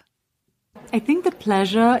enough. I think that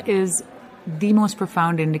pleasure is the most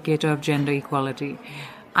profound indicator of gender equality.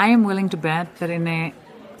 I am willing to bet that in a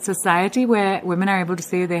society where women are able to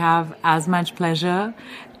say they have as much pleasure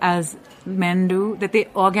as men do, that they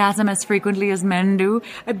orgasm as frequently as men do,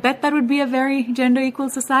 I bet that would be a very gender equal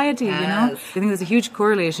society, yes. I think there's a huge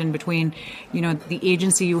correlation between, the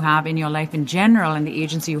agency you have in your life in general and the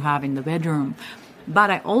agency you have in the bedroom.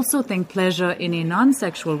 But I also think pleasure in a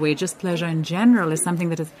non-sexual way, just pleasure in general, is something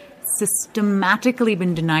that has systematically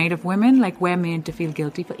been denied of women. Like, we're made to feel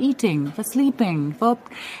guilty for eating, for sleeping, for,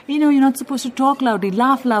 you're not supposed to talk loudly,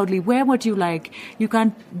 laugh loudly, wear what you like. You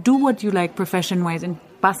can't do what you like profession-wise. In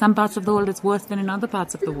some parts of the world, it's worse than in other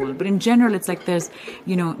parts of the world. But in general, it's like there's,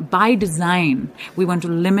 by design, we want to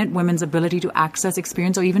limit women's ability to access,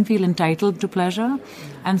 experience, or even feel entitled to pleasure.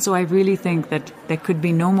 And so I really think that there could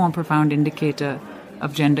be no more profound indicator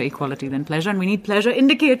of gender equality than pleasure, and we need pleasure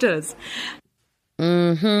indicators.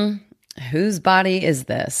 Whose body is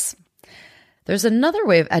this? There's another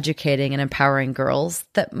way of educating and empowering girls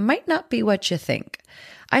that might not be what you think.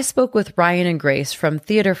 I spoke with Ryan and Grace from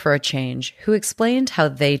Theater for a Change, who explained how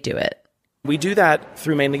they do it. We do that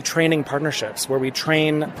through mainly training partnerships, where we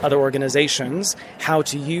train other organizations how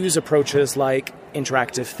to use approaches like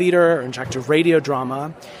interactive theater or interactive radio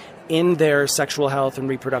drama in their sexual health and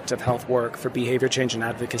reproductive health work for behavior change and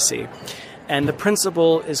advocacy. And the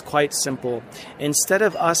principle is quite simple. Instead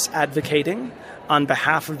of us advocating on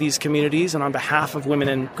behalf of these communities and on behalf of women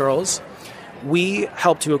and girls, we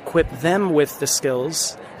help to equip them with the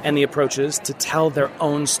skills and the approaches to tell their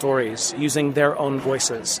own stories using their own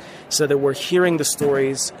voices, so that we're hearing the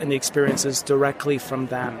stories and the experiences directly from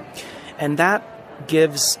them. And that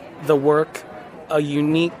gives the work a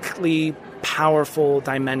uniquely powerful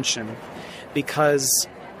dimension, because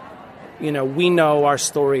we know our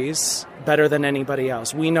stories better than anybody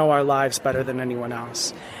else. We know our lives better than anyone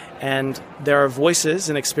else. And there are voices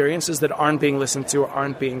and experiences that aren't being listened to or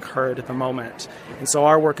aren't being heard at the moment. And so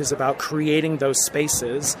our work is about creating those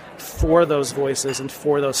spaces for those voices and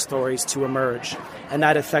for those stories to emerge. And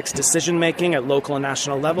that affects decision-making at local and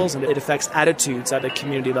national levels, and it affects attitudes at the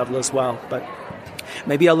community level as well. But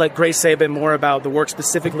maybe I'll let Grace say a bit more about the work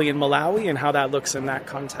specifically in Malawi and how that looks in that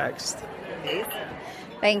context.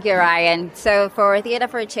 Thank you, Ryan. So for Theatre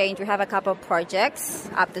for Change, we have a couple of projects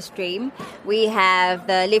up the stream. We have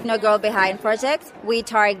the Leave No Girl Behind project. We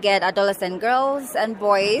target adolescent girls and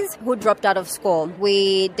boys who dropped out of school.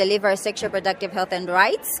 We deliver sexual reproductive health and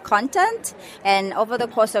rights content. And over the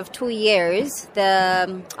course of 2 years,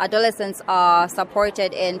 the adolescents are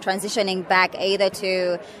supported in transitioning back either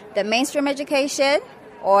to the mainstream education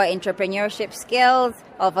or entrepreneurship skills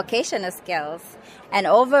or vocational skills. And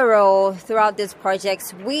overall, throughout these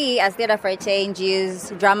projects, we as Theatre for Change use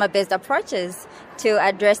drama-based approaches to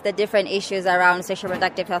address the different issues around sexual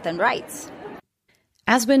reproductive health and rights.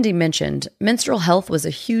 As Wendy mentioned, menstrual health was a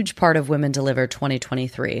huge part of Women Deliver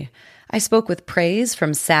 2023. I spoke with Praise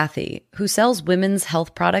from Sathi, who sells women's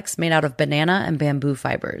health products made out of banana and bamboo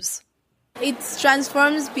fibers. It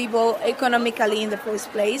transforms people economically in the first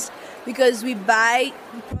place because we buy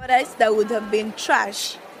products that would have been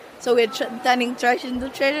trash. So we're turning trash into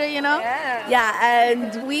treasure, Yeah,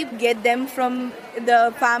 and we get them from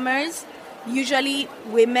the farmers, usually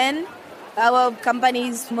women. Our company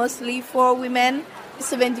is mostly for women.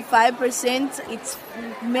 75% it's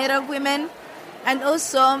made of women. And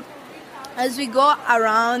also, as we go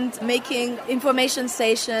around making information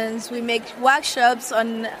sessions, we make workshops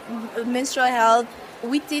on menstrual health.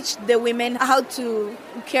 We teach the women how to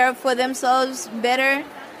care for themselves better.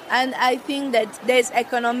 And I think that there's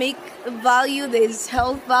economic value, there's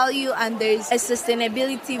health value, and there's a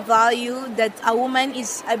sustainability value that a woman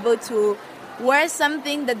is able to wear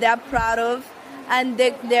something that they're proud of, and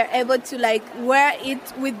they're able to wear it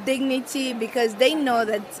with dignity because they know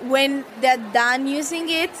that when they're done using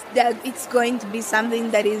it, that it's going to be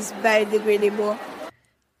something that is biodegradable.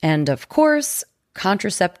 And of course,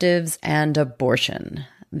 contraceptives and abortion.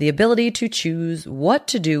 The ability to choose what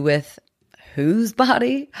to do with whose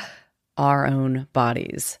body? Our own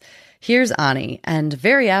bodies. Here's Ani, and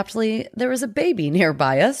very aptly, there was a baby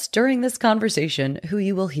nearby us during this conversation who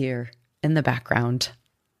you will hear in the background.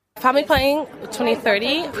 Family Planning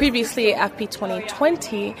 2030, previously FP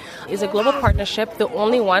 2020, is a global partnership, the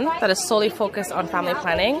only one that is solely focused on family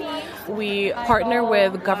planning. We partner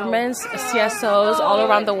with governments, CSOs all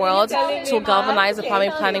around the world to galvanize the family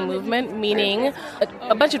planning movement, meaning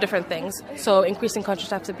a bunch of different things. So increasing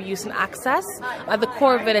contraceptive use and access. At the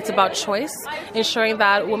core of it, it's about choice, ensuring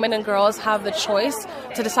that women and girls have the choice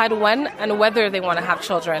to decide when and whether they want to have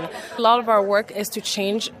children. A lot of our work is to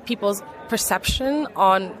change people's perception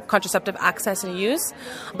on contraceptive access and use,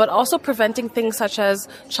 but also preventing things such as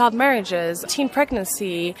child marriages, teen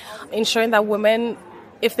pregnancy, ensuring that women,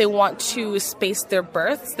 if they want to space their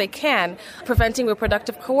births, they can. Preventing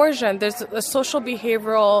reproductive coercion. There's a social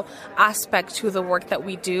behavioral aspect to the work that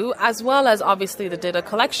we do, as well as obviously the data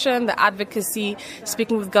collection, the advocacy,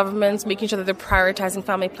 speaking with governments, making sure that they're prioritizing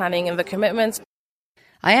family planning and the commitments.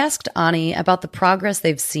 I asked Ani about the progress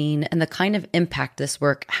they've seen and the kind of impact this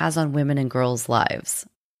work has on women and girls' lives.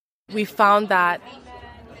 We found that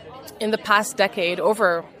in the past decade,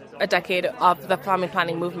 over a decade of the family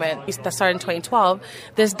planning movement that started in 2012,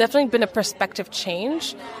 there's definitely been a perspective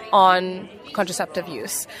change on contraceptive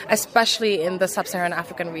use, especially in the sub-Saharan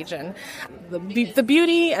African region. The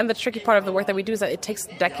beauty and the tricky part of the work that we do is that it takes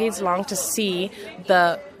decades long to see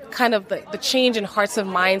the change in hearts and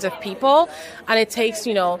minds of people. And it takes,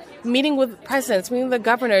 meeting with presidents, meeting with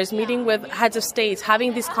governors, meeting with heads of states,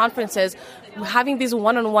 having these conferences, having these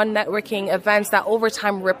one-on-one networking events that over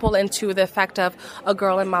time ripple into the effect of a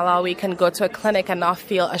girl in Malawi can go to a clinic and not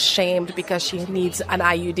feel ashamed because she needs an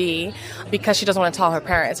IUD, because she doesn't want to tell her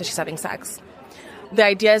parents that she's having sex. the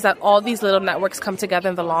idea is that all these little networks come together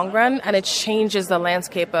in the long run, and it changes the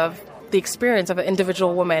landscape of the experience of an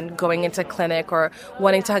individual woman going into clinic or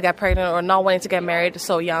wanting to get pregnant or not wanting to get married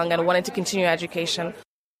so young and wanting to continue education.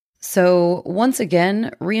 So once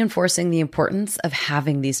again, reinforcing the importance of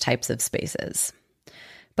having these types of spaces.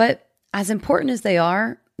 But as important as they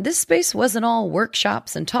are, this space wasn't all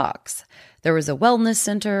workshops and talks. There was a wellness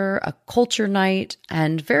center, a culture night,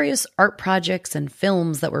 and various art projects and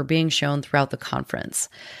films that were being shown throughout the conference.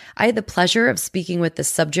 I had the pleasure of speaking with the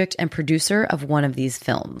subject and producer of one of these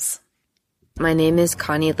films. My name is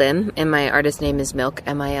Connie Lim, and my artist name is Milk,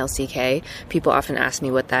 M-I-L-C-K. People often ask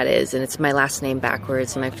me what that is, and it's my last name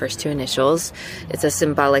backwards and my first two initials. It's a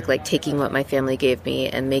symbolic, like taking what my family gave me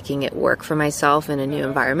and making it work for myself in a new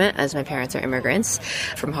environment, as my parents are immigrants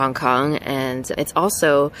from Hong Kong. And it's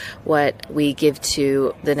also what we give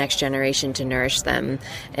to the next generation to nourish them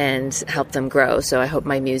and help them grow. So I hope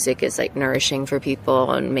my music is like nourishing for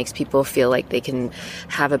people and makes people feel like they can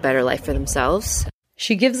have a better life for themselves.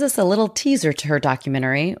 She gives us a little teaser to her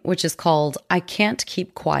documentary, which is called I Can't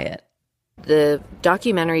Keep Quiet. The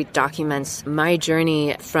documentary documents my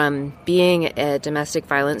journey from being a domestic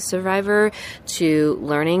violence survivor to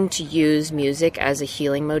learning to use music as a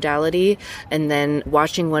healing modality, and then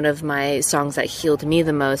watching one of my songs that healed me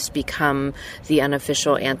the most become the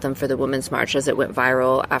unofficial anthem for the Women's March as it went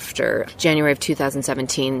viral after January of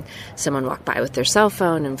 2017. Someone walked by with their cell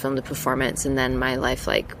phone and filmed the performance, and then my life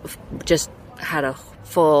just had a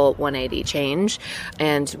full 180 change.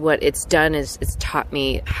 And what it's done is it's taught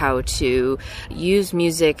me how to use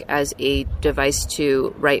music as a device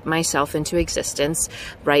to write myself into existence,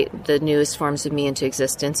 write the newest forms of me into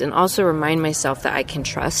existence, and also remind myself that I can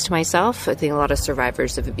trust myself. I think a lot of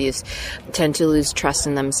survivors of abuse tend to lose trust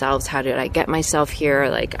in themselves. How did I get myself here?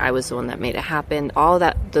 Like, I was the one that made it happen. All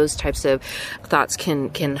that, those types of thoughts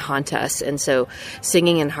can haunt us. And so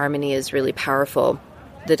singing in harmony is really powerful.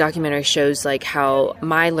 The documentary shows like how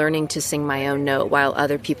my learning to sing my own note while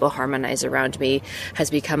other people harmonize around me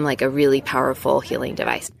has become like a really powerful healing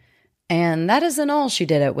device. And that isn't all she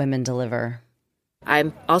did at Women Deliver.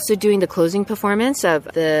 I'm also doing the closing performance of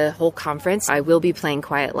the whole conference. I will be playing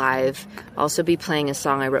Quiet Live, also be playing a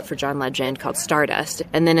song I wrote for John Legend called Stardust,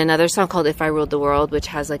 and then another song called If I Ruled the World, which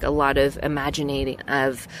has like a lot of imagining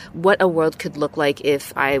of what a world could look like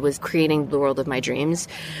if I was creating the world of my dreams,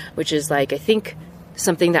 which is like, I think,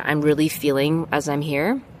 something that I'm really feeling as I'm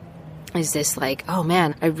here is this like, oh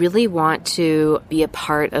man, I really want to be a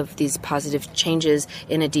part of these positive changes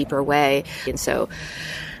in a deeper way. And so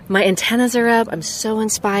my antennas are up. I'm so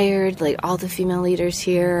inspired. Like, all the female leaders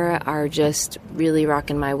here are just really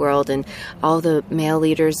rocking my world. And all the male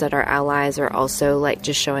leaders that are allies are also like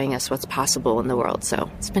just showing us what's possible in the world. So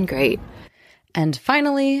it's been great. And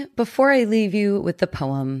finally, before I leave you with the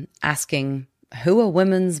poem asking who a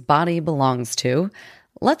woman's body belongs to,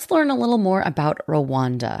 let's learn a little more about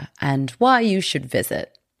Rwanda and why you should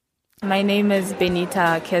visit. My name is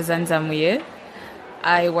Benita Kezanzamuye.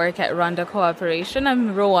 I work at Rwanda Cooperation.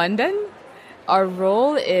 I'm Rwandan. Our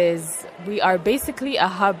role is we are basically a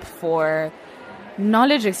hub for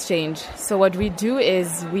knowledge exchange. So what we do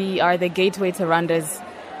is we are the gateway to Rwanda's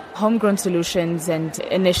homegrown solutions and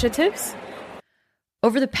initiatives.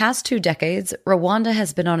 Over the past 2 decades, Rwanda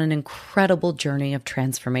has been on an incredible journey of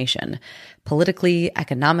transformation, politically,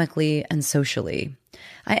 economically, and socially.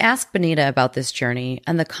 I asked Benita about this journey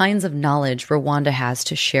and the kinds of knowledge Rwanda has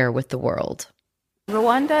to share with the world.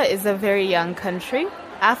 Rwanda is a very young country.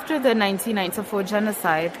 After the 1994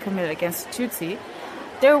 genocide committed against Tutsi,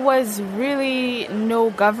 there was really no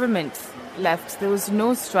government left. There was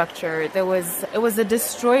no structure. It was a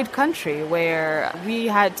destroyed country where we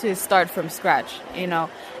had to start from scratch,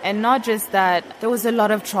 and not just that, there was a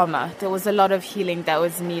lot of trauma. There was a lot of healing that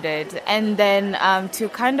was needed. And then to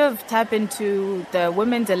kind of tap into the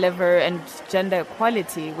Women Deliver and gender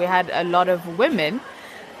equality, we had a lot of women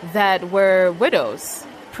that were widows.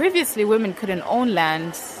 Previously, women couldn't own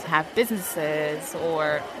land, have businesses,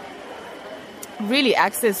 or really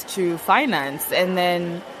access to finance. And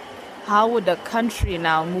then how would the country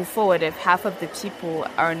now move forward if half of the people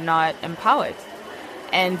are not empowered?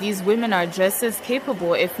 And these women are just as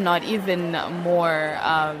capable, if not even more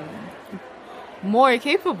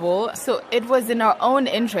capable. So it was in our own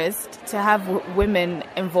interest to have women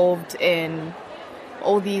involved in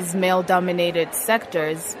all these male-dominated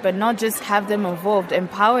sectors, but not just have them involved,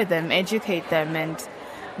 empower them, educate them, and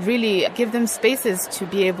really give them spaces to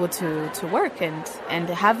be able to work and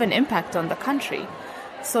have an impact on the country.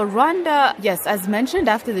 So Rwanda, yes, as mentioned,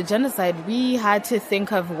 after the genocide, we had to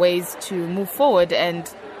think of ways to move forward,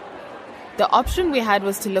 and the option we had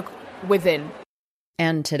was to look within.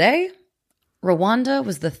 And today, Rwanda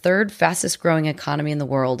was the third fastest growing economy in the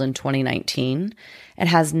world in 2019. It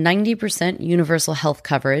has 90% universal health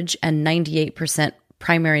coverage and 98%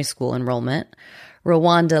 primary school enrollment.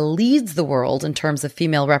 Rwanda leads the world in terms of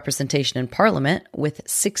female representation in parliament, with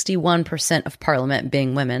 61% of parliament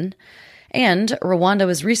being women. And Rwanda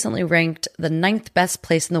was recently ranked the 9th best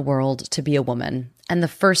place in the world to be a woman and the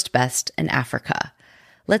first best in Africa.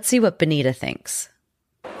 Let's see what Benita thinks.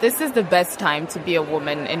 This is the best time to be a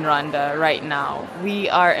woman in Rwanda right now. We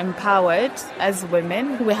are empowered as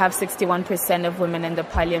women. We have 61% of women in the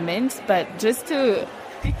parliament, but just to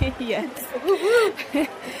yes.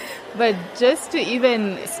 But just to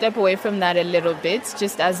even step away from that a little bit,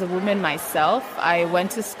 just as a woman myself, I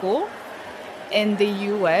went to school in the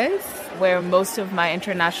US, where most of my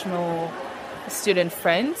international student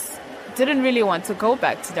friends didn't really want to go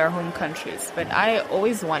back to their home countries, but I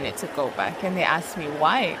always wanted to go back. And they asked me,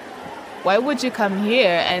 why? Why would you come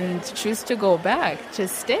here and choose to go back?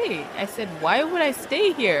 Just stay. I said, why would I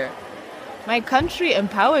stay here? My country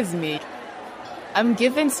empowers me. I'm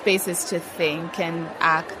given spaces to think and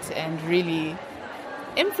act and really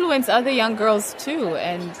influence other young girls too.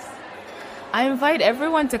 And I invite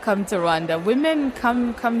everyone to come to Rwanda. Women,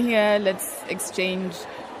 come here. Let's exchange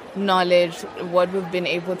knowledge, what we've been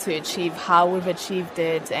able to achieve, how we've achieved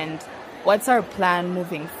it, and what's our plan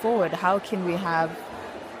moving forward. How can we have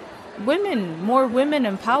more women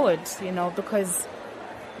empowered, because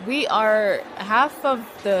we are half of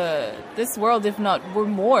this world, if not we're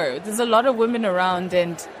more. There's a lot of women around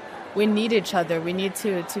and we need each other. We need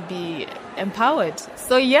to be empowered.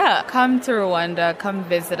 So yeah, come to Rwanda, come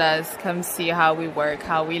visit us, come see how we work,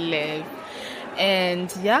 how we live.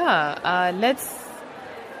 And yeah,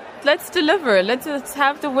 let's deliver. Let's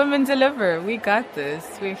have the women deliver. We got this.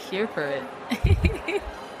 We're here for it.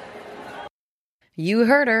 You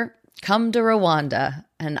heard her. Come to Rwanda.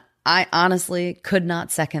 And I honestly could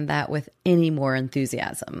not second that with any more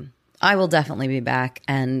enthusiasm. I will definitely be back,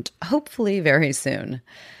 and hopefully very soon.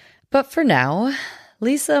 But for now,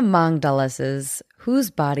 Lisa Mangdalas's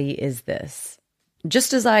Whose Body Is This?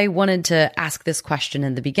 Just as I wanted to ask this question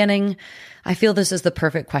in the beginning, I feel this is the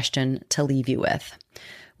perfect question to leave you with.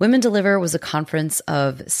 Women Deliver was a conference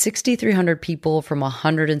of 6,300 people from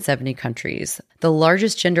 170 countries, the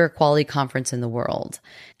largest gender equality conference in the world.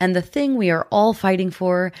 And the thing we are all fighting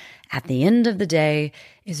for at the end of the day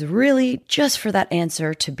is really just for that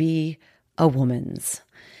answer to be a woman's.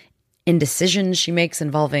 In decisions she makes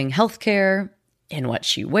involving healthcare, in what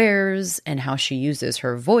she wears, and how she uses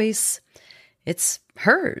her voice, it's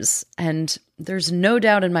hers. And there's no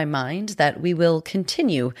doubt in my mind that we will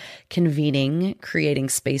continue convening, creating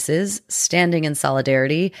spaces, standing in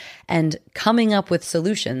solidarity, and coming up with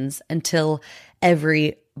solutions until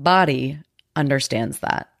every body understands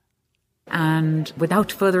that. And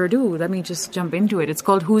without further ado, let me just jump into it. It's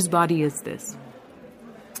called Whose Body Is This?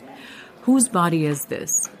 Whose body is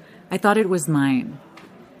this? I thought it was mine.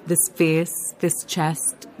 This face, this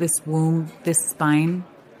chest, this womb, this spine.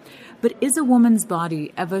 But is a woman's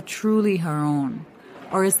body ever truly her own?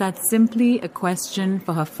 Or is that simply a question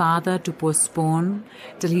for her father to postpone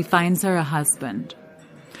till he finds her a husband?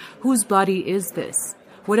 Whose body is this?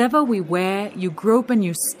 Whatever we wear, you grope and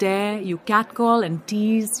you stare, you catcall and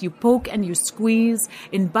tease, you poke and you squeeze,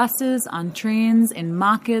 in buses, on trains, in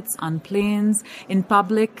markets, on planes, in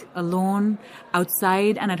public, alone,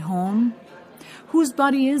 outside and at home. Whose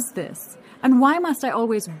body is this? And why must I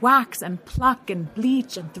always wax and pluck and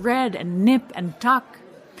bleach and thread and nip and tuck?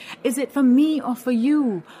 Is it for me or for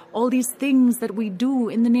you, all these things that we do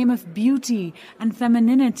in the name of beauty and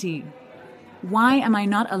femininity? Why am I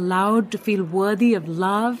not allowed to feel worthy of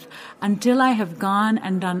love until I have gone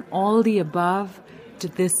and done all the above to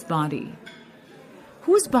this body?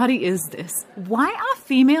 Whose body is this? Why are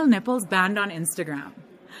female nipples banned on Instagram?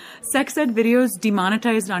 Sex ed videos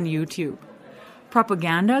demonetized on YouTube?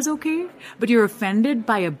 Propaganda is okay, but you're offended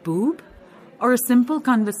by a boob? Or a simple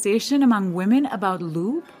conversation among women about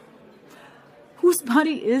lube? Whose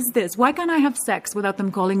body is this? Why can't I have sex without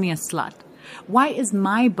them calling me a slut? Why is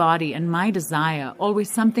my body and my desire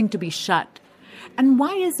always something to be shut? And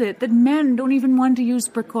why is it that men don't even want to use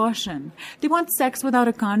precaution? They want sex without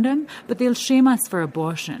a condom, but they'll shame us for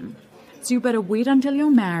abortion. So you better wait until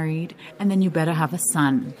you're married, and then you better have a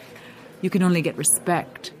son. You can only get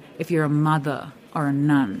respect if you're a mother or a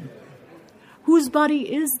nun. Whose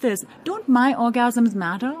body is this? Don't my orgasms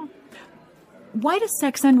matter? Why does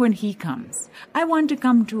sex end when he comes? I want to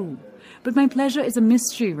come too. But my pleasure is a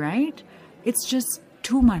mystery, right? It's just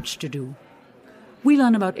too much to do. We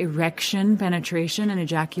learn about erection, penetration, and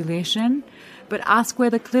ejaculation, but ask where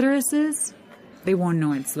the clitoris is, they won't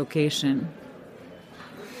know its location.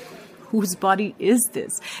 whose body is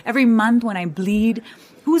this? Every month when I bleed,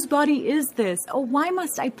 whose body is this? Oh, why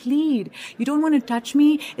must I plead? You don't want to touch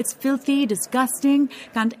me? It's filthy, disgusting.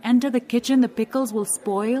 Can't enter the kitchen, the pickles will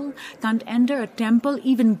spoil. Can't enter a temple,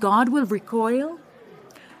 even God will recoil.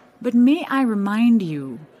 But may I remind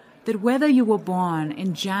you that whether you were born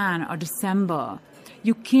in Jan or December,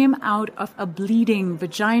 you came out of a bleeding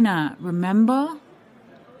vagina, remember?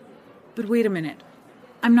 But wait a minute.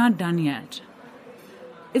 I'm not done yet.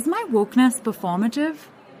 Is my wokeness performative?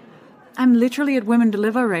 I'm literally at Women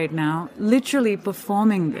Deliver right now, literally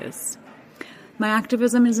performing this. My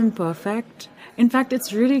activism isn't perfect. In fact,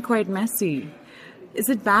 it's really quite messy. Is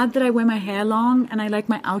it bad that I wear my hair long and I like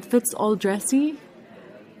my outfits all dressy?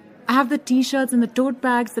 I have the t-shirts and the tote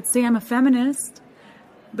bags that say I'm a feminist.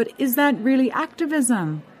 But is that really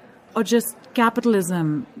activism? Or just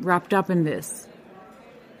capitalism wrapped up in this?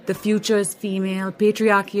 The future is female,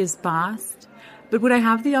 patriarchy is past. But would I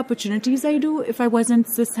have the opportunities I do if I wasn't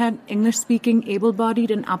cishet, English-speaking,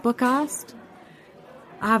 able-bodied, and upper caste?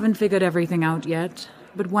 I haven't figured everything out yet,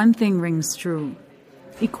 but one thing rings true.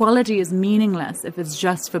 Equality is meaningless if it's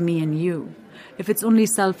just for me and you. If it's only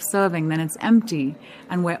self-serving, then it's empty,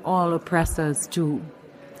 and we're all oppressors too.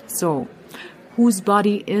 So, whose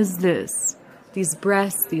body is this? These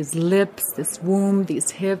breasts, these lips, this womb, these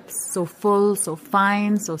hips, so full, so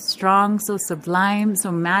fine, so strong, so sublime, so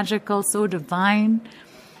magical, so divine.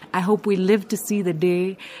 I hope we live to see the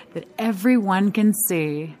day that everyone can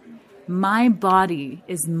say, my body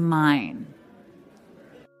is mine.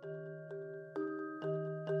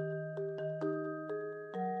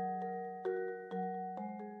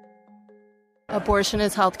 Abortion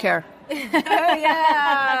is healthcare.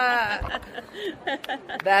 Yeah.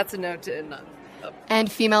 That's a note to end on.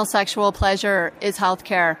 And female sexual pleasure is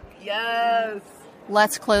healthcare. Yes.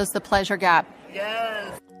 Let's close the pleasure gap.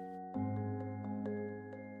 Yes.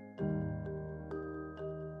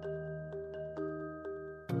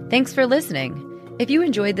 Thanks for listening. If you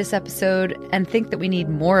enjoyed this episode and think that we need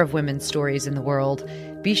more of women's stories in the world,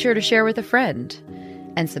 be sure to share with a friend.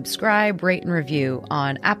 And subscribe, rate, and review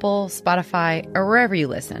on Apple, Spotify, or wherever you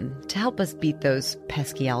listen to help us beat those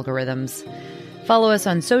pesky algorithms. Follow us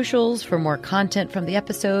on socials for more content from the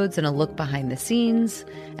episodes and a look behind the scenes.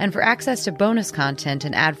 And for access to bonus content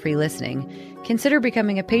and ad-free listening, consider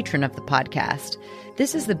becoming a patron of the podcast.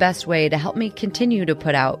 This is the best way to help me continue to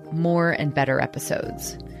put out more and better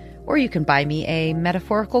episodes. Or you can buy me a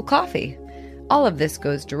metaphorical coffee. All of this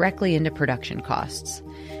goes directly into production costs.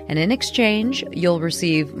 And in exchange, you'll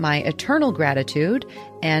receive my eternal gratitude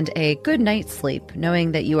and a good night's sleep,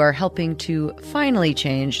 knowing that you are helping to finally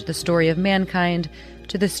change the story of mankind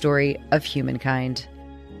to the story of humankind.